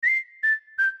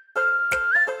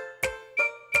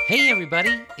Hey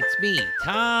everybody, it's me,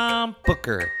 Tom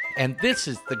Booker, and this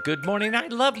is the Good Morning I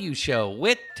Love You show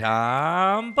with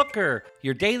Tom Booker,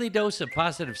 your daily dose of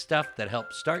positive stuff that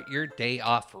helps start your day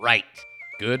off right.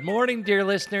 Good morning, dear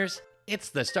listeners. It's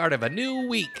the start of a new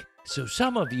week, so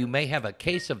some of you may have a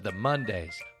case of the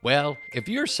Mondays. Well, if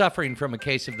you're suffering from a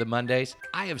case of the Mondays,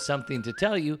 I have something to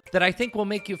tell you that I think will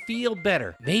make you feel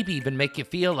better, maybe even make you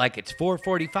feel like it's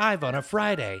 4:45 on a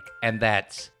Friday, and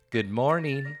that's Good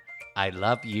Morning, I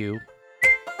Love You.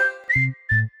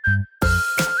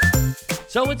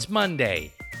 So it's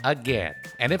Monday again.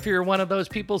 And if you're one of those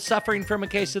people suffering from a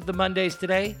case of the Mondays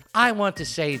today, I want to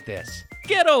say this.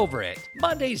 Get over it.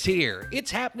 Monday's here.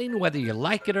 It's happening whether you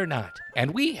like it or not.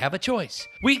 And we have a choice.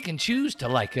 We can choose to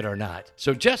like it or not.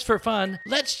 So just for fun,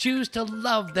 let's choose to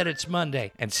love that it's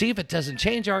Monday and see if it doesn't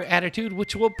change our attitude,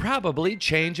 which will probably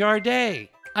change our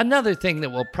day. Another thing that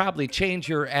will probably change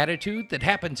your attitude that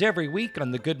happens every week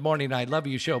on the Good Morning I Love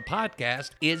You show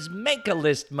podcast is Make a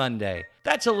List Monday.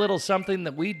 That's a little something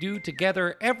that we do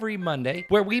together every Monday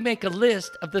where we make a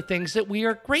list of the things that we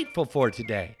are grateful for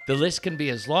today. The list can be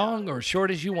as long or short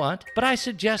as you want, but I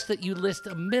suggest that you list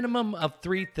a minimum of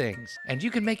 3 things, and you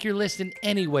can make your list in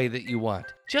any way that you want.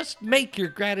 Just make your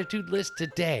gratitude list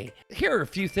today. Here are a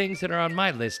few things that are on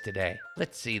my list today.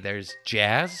 Let's see, there's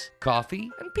jazz,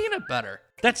 coffee, and peanut butter.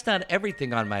 That's not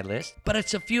everything on my list, but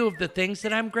it's a few of the things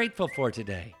that I'm grateful for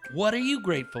today. What are you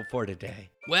grateful for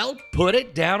today? Well, put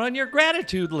it down on your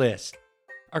gratitude list.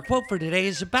 Our quote for today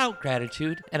is about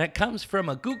gratitude, and it comes from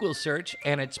a Google search,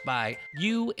 and it's by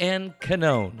U.N.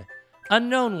 Canone.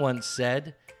 Unknown once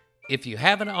said, "If you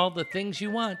haven't all the things you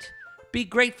want, be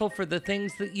grateful for the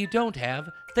things that you don't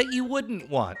have that you wouldn't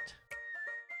want."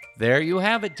 There you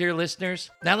have it, dear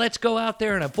listeners. Now let's go out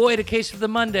there and avoid a case of the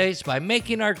Mondays by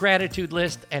making our gratitude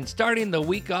list and starting the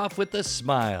week off with a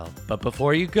smile. But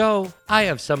before you go, I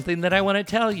have something that I want to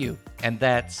tell you, and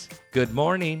that's good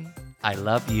morning, I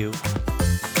love you.